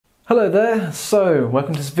Hello there, so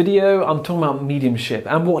welcome to this video. I'm talking about mediumship.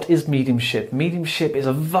 And what is mediumship? Mediumship is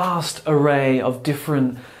a vast array of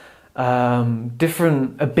different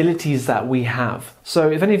abilities that we have. So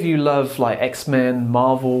if any of you love like X-Men,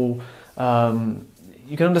 Marvel,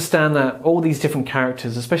 you can understand that all these different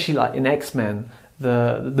characters, especially like in X-Men,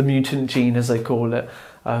 the mutant gene as they call it,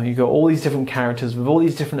 you've got all these different characters with all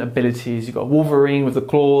these different abilities. You've got Wolverine with the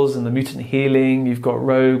claws and the mutant healing. You've got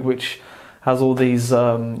Rogue, which has all these,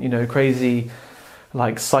 crazy,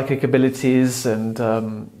 like psychic abilities, and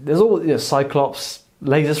there's all Cyclops,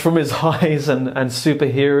 lasers from his eyes, and super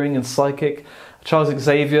hearing and psychic. Charles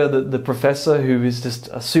Xavier, the professor, who is just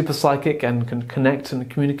a super psychic and can connect and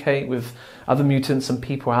communicate with other mutants and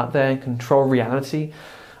people out there and control reality.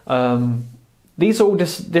 These are all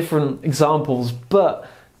just different examples, but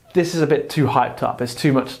this is a bit too hyped up. It's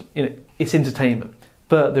too much. It's entertainment.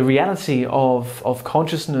 But the reality of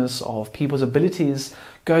consciousness, of people's abilities,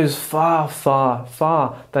 goes far, far,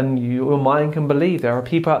 far than your mind can believe. There are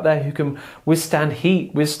people out there who can withstand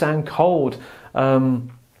heat, withstand cold.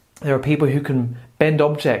 There are people who can bend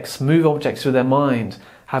objects, move objects with their mind,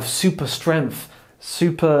 have super strength,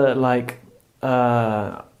 super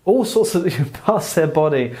all sorts of past their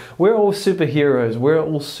body. We're all superheroes. We're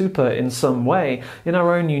all super in some way, in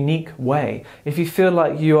our own unique way. If you feel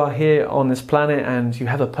like you are here on this planet and you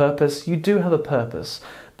have a purpose, you do have a purpose.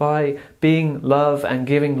 By being love and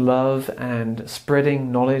giving love and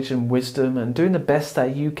spreading knowledge and wisdom and doing the best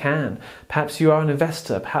that you can. Perhaps you are an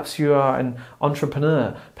investor. Perhaps you are an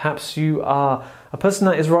entrepreneur. Perhaps you are a person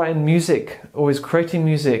that is writing music or is creating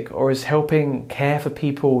music or is helping care for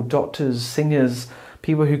people, doctors, singers,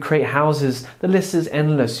 people who create houses. The list is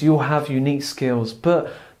endless. You'll have unique skills.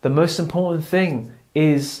 But the most important thing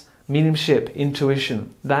is mediumship,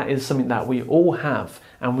 intuition. That is something that we all have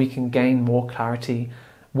and we can gain more clarity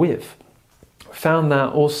with. Found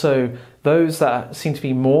that also those that seem to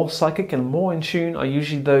be more psychic and more in tune are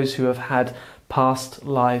usually those who have had past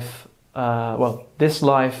life, this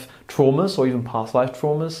life traumas or even past life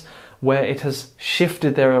traumas, where it has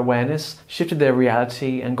shifted their awareness, shifted their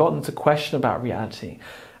reality, and gotten to question about reality.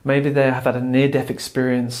 Maybe they have had a near-death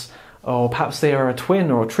experience, or perhaps they are a twin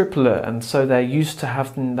or a triplet, and so they're used to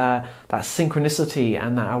having that synchronicity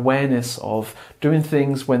and that awareness of doing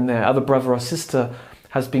things when their other brother or sister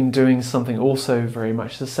has been doing something also very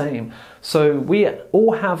much the same. So we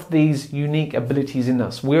all have these unique abilities in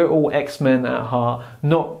us. We're all X-Men at heart,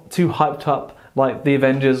 not too hyped up like the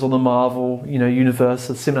Avengers or the Marvel, universe,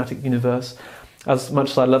 the cinematic universe. As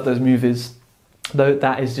much as I love those movies, though,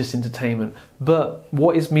 that is just entertainment. But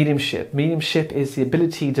what is mediumship? Mediumship is the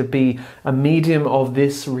ability to be a medium of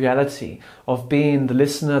this reality, of being the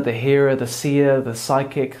listener, the hearer, the seer, the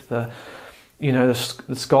psychic, the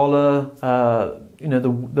scholar,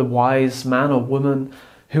 the wise man or woman,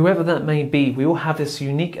 whoever that may be. We all have this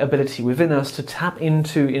unique ability within us to tap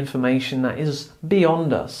into information that is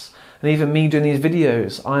beyond us. And even me doing these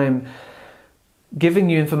videos, I'm giving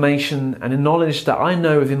you information and knowledge that I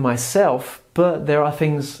know within myself, but there are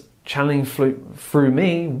things channeling through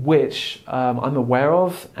me which I'm aware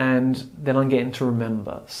of, and then I'm getting to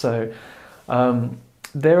remember. So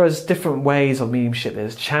there is different ways of mediumship.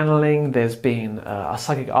 There's channeling, there's being a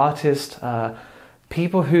psychic artist,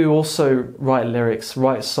 people who also write lyrics,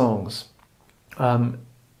 write songs.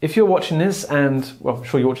 If you're watching this, and well, I'm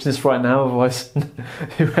sure you're watching this right now, otherwise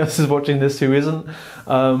who else is watching this who isn't?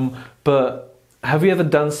 But have you ever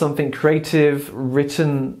done something creative,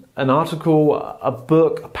 written an article, a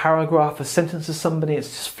book, a paragraph, a sentence to somebody, it's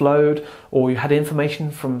just flowed, or you had information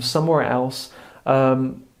from somewhere else?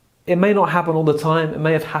 It may not happen all the time, it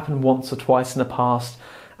may have happened once or twice in the past,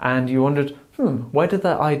 and you wondered, where did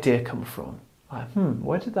that idea come from? That's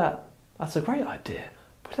a great idea.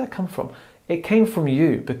 Where did that come from? It came from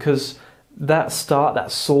you, because that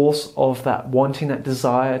source of that wanting, that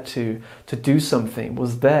desire to do something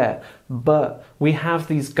was there. But we have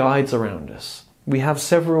these guides around us. We have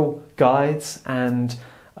several guides and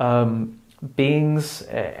beings,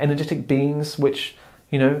 energetic beings, which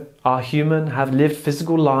are human, have lived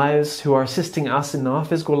physical lives, who are assisting us in our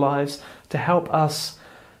physical lives to help us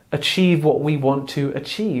achieve what we want to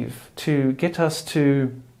achieve, to get us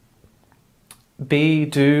to be,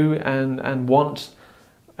 do, and want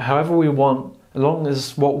however we want, as long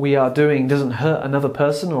as what we are doing doesn't hurt another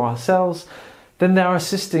person or ourselves. Then they're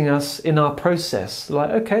assisting us in our process. Like,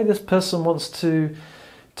 okay, this person wants to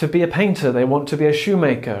be a painter, they want to be a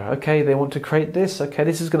shoemaker, okay, they want to create this, okay,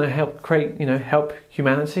 this is going to help create, help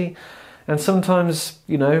humanity. And sometimes,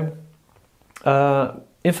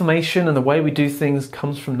 information and the way we do things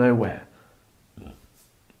comes from nowhere.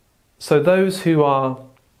 So those who are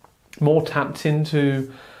more tapped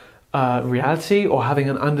into reality, or having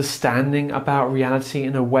an understanding about reality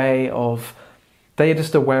in a way of they're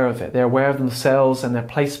just aware of it. They're aware of themselves and their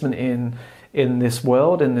placement in this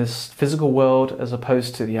world, in this physical world, as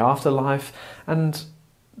opposed to the afterlife. And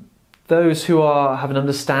those who have an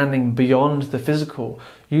understanding beyond the physical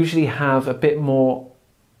usually have a bit more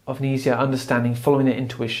of an easier understanding following their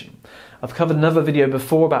intuition. I've covered another video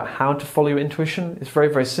before about how to follow your intuition. It's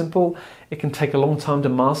very, very simple. It can take a long time to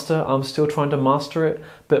master. I'm still trying to master it,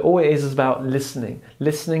 but all it is about listening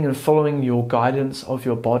and following your guidance of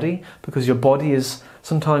your body, because your body is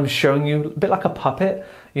sometimes showing you a bit like a puppet.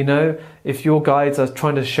 You know, if your guides are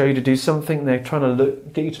trying to show you to do something, they're trying to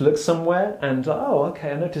get you to look somewhere, and oh,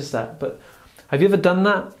 okay, I noticed that. But have you ever done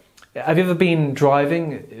that? Have you ever been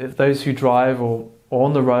driving? Those who drive, or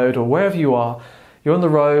on the road, or wherever you are, you're on the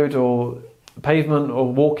road or pavement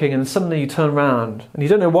or walking, and suddenly you turn around and you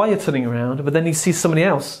don't know why you're turning around, but then you see somebody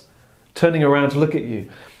else turning around to look at you,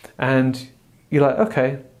 and you're like,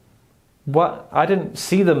 okay, what? I didn't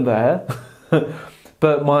see them there,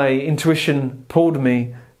 but my intuition pulled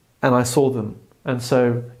me and I saw them. And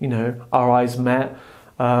so, you know, our eyes met,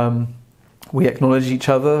 we acknowledged each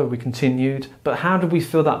other, we continued. But how do we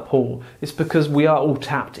feel that pull? It's because we are all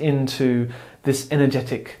tapped into this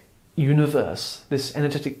energetic universe, this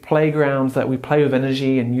energetic playground that we play with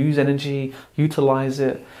energy and use energy, utilize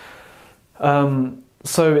it.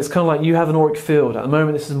 So it's kind of like you have an auric field. At the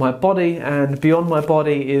moment, this is my body, and beyond my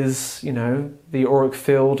body is, you know, the auric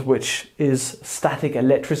field, which is static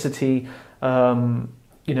electricity.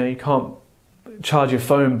 You know, you can't charge your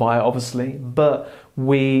phone by it, obviously, but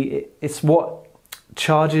it's what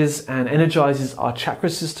charges and energizes our chakra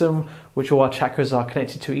system, which all our chakras are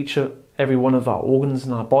connected to every one of our organs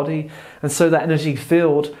in our body. And so that energy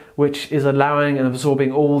field, which is allowing and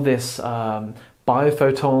absorbing all this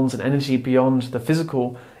biophotons and energy beyond the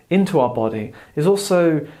physical into our body, is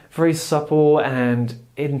also very supple and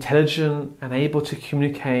intelligent and able to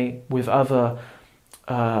communicate with other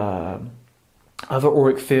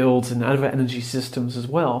auric fields and other energy systems as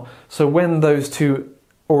well. So when those two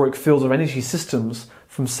auric fields or energy systems,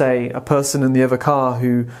 from say a person in the other car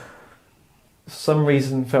who for some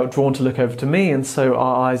reason felt drawn to look over to me, and so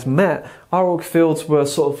our eyes met, our auric fields were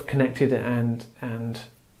sort of connected and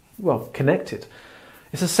well, connected.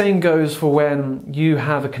 It's the same goes for when you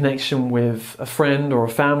have a connection with a friend or a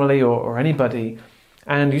family or anybody,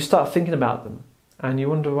 and you start thinking about them. And you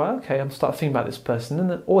wonder, well, okay, I'm starting thinking about this person,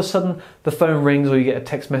 and then all of a sudden the phone rings, or you get a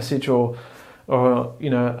text message, or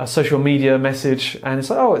you know, a social media message, and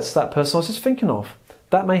it's like, oh, it's that person I was just thinking of.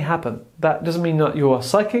 That may happen. That doesn't mean that you're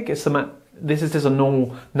psychic. This is just a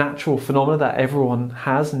normal, natural phenomenon that everyone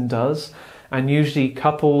has and does. And usually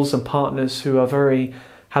couples and partners who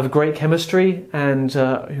have great chemistry and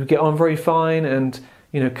who get on very fine and,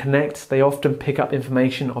 you know, connect, they often pick up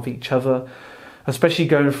information of each other, especially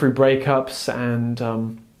going through breakups,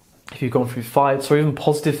 and if you've gone through fights, or even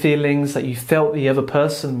positive feelings that you felt the other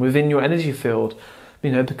person within your energy field,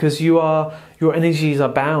 you know, because your energies are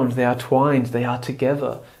bound, they are twined, they are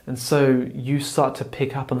together. And so you start to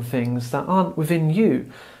pick up on things that aren't within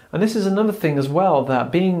you. And this is another thing as well,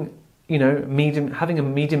 that being, you know, having a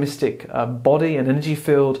mediumistic body and energy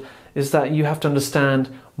field, is that you have to understand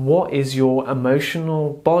what is your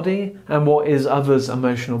emotional body and what is others'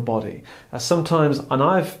 emotional body. Sometimes, and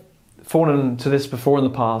I've fallen into this before in the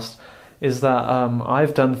past, is that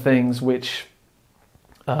I've done things which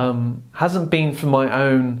hasn't been from my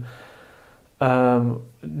own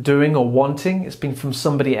doing or wanting. It's been from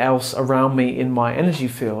somebody else around me in my energy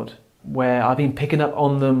field, where I've been picking up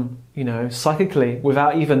on them, you know, psychically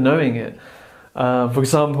without even knowing it. For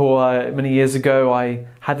example, many years ago, I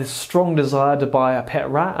had this strong desire to buy a pet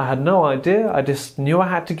rat. I had no idea. I just knew I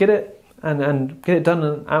had to get it and get it done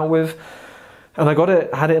and out with. And I got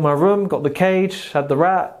it, had it in my room, got the cage, had the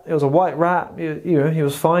rat. It was a white rat. You know, he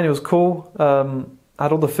was fine. He was cool.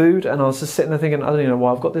 Had all the food, and I was just sitting there thinking, I don't even know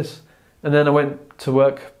why I've got this. And then I went to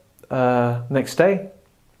work next day,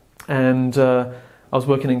 and I was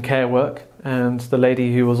working in care work, and the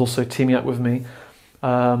lady who was also teaming up with me,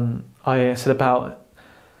 I said about,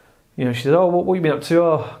 you know, she said, oh, what have you been up to?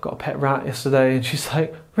 Oh, I got a pet rat yesterday. And she's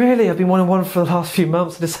like, really? I've been wanting one for the last few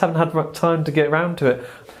months. I just haven't had time to get around to it.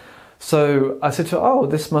 So I said to her, oh,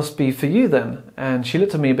 this must be for you then. And she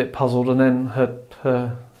looked at me a bit puzzled, and then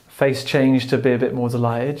her face changed to be a bit more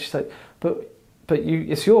delighted. She's like, but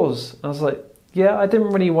it's yours. And I was like, yeah, I didn't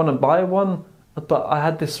really want to buy one, but I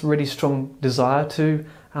had this really strong desire to,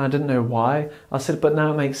 and I didn't know why. I said, but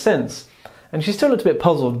now it makes sense. And she still looked a bit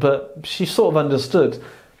puzzled, but she sort of understood.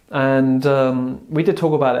 And we did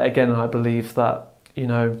talk about it again, and I believe that, you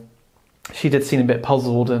know, she did seem a bit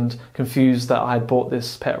puzzled and confused that I had bought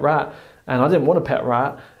this pet rat, and I didn't want a pet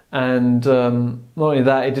rat. And not only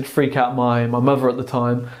that, it did freak out my mother at the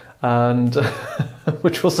time, and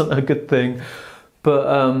which wasn't a good thing.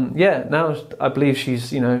 But yeah, now I believe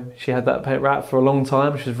she's, you know, she had that pet rat for a long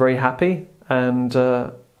time. She was very happy, and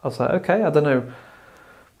I was like, okay, I don't know,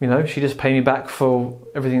 you know, she just paid me back for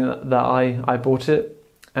everything that I bought it,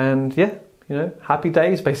 and yeah, you know, happy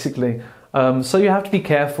days basically. So you have to be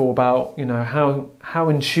careful about, you know, how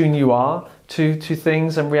in tune you are to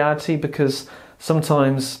things and reality, because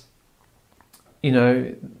sometimes, you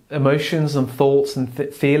know, emotions and thoughts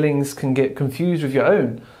and feelings can get confused with your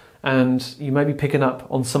own, and you may be picking up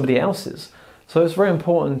on somebody else's. So it's very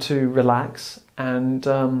important to relax and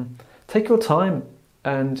take your time.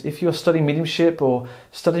 And if you're studying mediumship or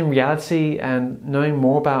studying reality and knowing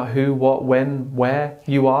more about who, what, when, where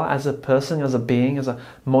you are as a person, as a being, as a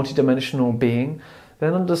multidimensional being,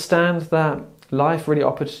 then understand that life really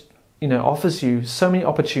offers you so many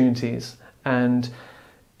opportunities, and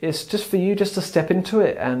it's just for you just to step into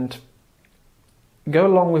it and go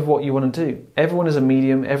along with what you want to do. Everyone is a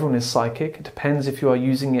medium, everyone is psychic. It depends if you are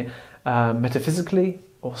using it metaphysically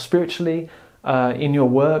or spiritually. In your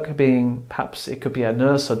work, being perhaps it could be a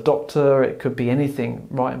nurse, a doctor, it could be anything,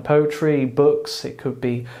 writing poetry, books, it could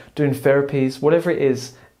be doing therapies, whatever it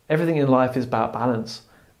is, everything in life is about balance.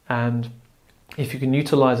 And if you can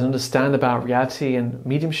utilize and understand about reality and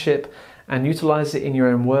mediumship and utilize it in your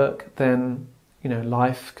own work, then, you know,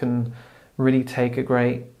 life can really take a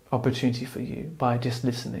great opportunity for you by just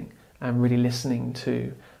listening and really listening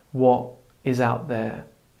to what is out there,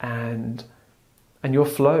 and you'll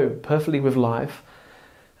flow perfectly with life,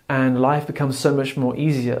 and life becomes so much more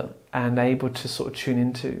easier and able to sort of tune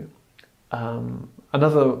into.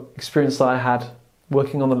 Another experience that I had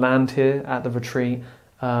working on the land here at the retreat,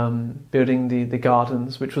 building the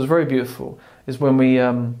gardens, which was very beautiful, is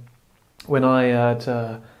when I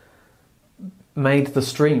had made the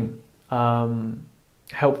stream,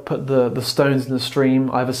 helped put the stones in the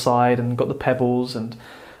stream either side and got the pebbles, and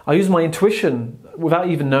I used my intuition without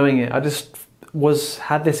even knowing it. I just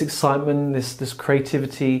had this excitement, this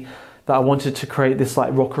creativity, that I wanted to create this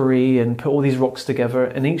like rockery and put all these rocks together,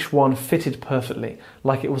 and each one fitted perfectly,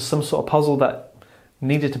 like it was some sort of puzzle that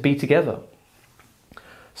needed to be together.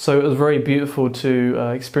 So it was very beautiful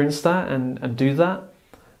to experience that and do that,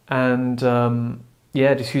 and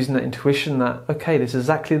yeah, just using that intuition that, okay, this is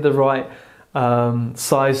exactly the right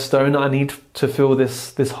size stone I need to fill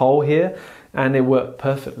this hole here, and it worked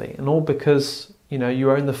perfectly, and all because, you know, you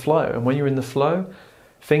are in the flow, and when you're in the flow,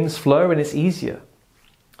 things flow and it's easier.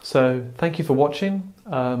 So thank you for watching.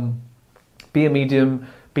 Be a medium,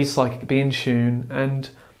 be psychic, be in tune, and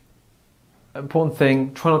important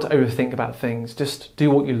thing, try not to overthink about things. Just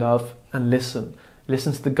do what you love and listen.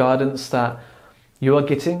 Listen to the guidance that you are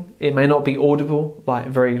getting. It may not be audible, like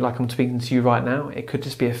I'm speaking to you right now. It could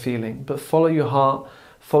just be a feeling, but follow your heart,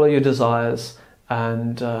 follow your desires,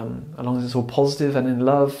 and as long as it's all positive and in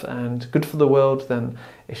love and good for the world, then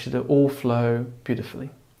it should all flow beautifully.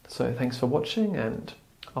 So thanks for watching, and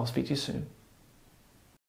I'll speak to you soon.